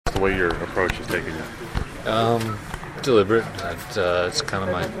the way your approach is taking you? Deliberate. It's kind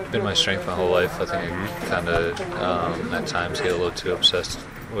of been my strength my whole life. I think I kind of at times get a little too obsessed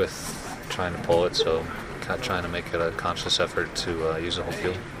with trying to pull it, so kind of trying to make it a conscious effort to use the whole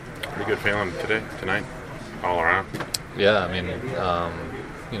field. Pretty good feeling tonight, all around. Yeah, I mean,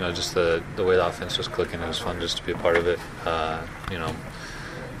 just the way the offense was clicking, it was fun just to be a part of it.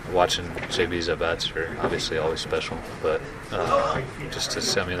 Watching JB's at-bats are obviously always special, but just to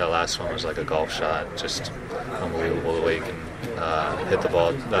see, that last one was like a golf shot, just unbelievable the way he can hit the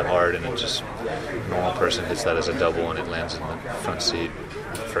ball that hard, and it just, a normal person hits that as a double and it lands in the front seat.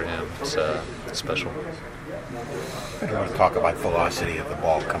 For him, it's special. I want to talk about velocity of the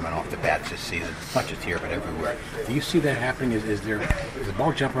ball coming off the bats this season, not just here but everywhere. Do you see that happening? Is the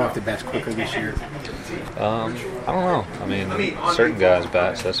ball jumping off the bats quicker this year? I don't know. Certain guys'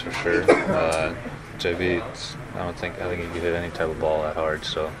 bats, that's for sure. JB, I think he could hit any type of ball that hard.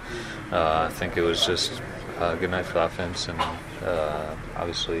 So I think it was just a good night for the offense, and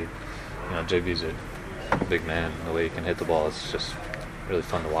obviously, JB's a big man. The way he can hit the ball, it's just really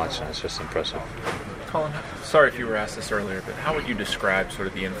fun to watch, and it's just impressive. Colin, sorry if you were asked this earlier, but how would you describe sort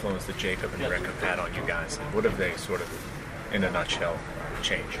of the influence that Jacob and Rick have had on you guys? And what have they sort of, in a nutshell,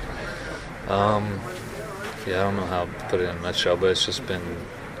 changed? I don't know how to put it in a nutshell, but it's just been,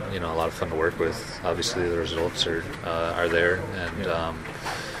 a lot of fun to work with. Obviously, the results are there,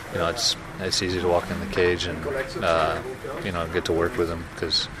 and it's easy to walk in the cage and get to work with them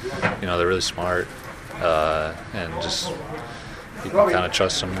because they're really smart and just. You can kind of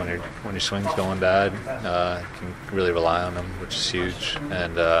trust them when your swing's going bad. You can really rely on them, which is huge.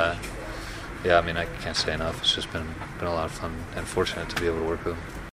 And I can't say enough. It's just been a lot of fun and fortunate to be able to work with them.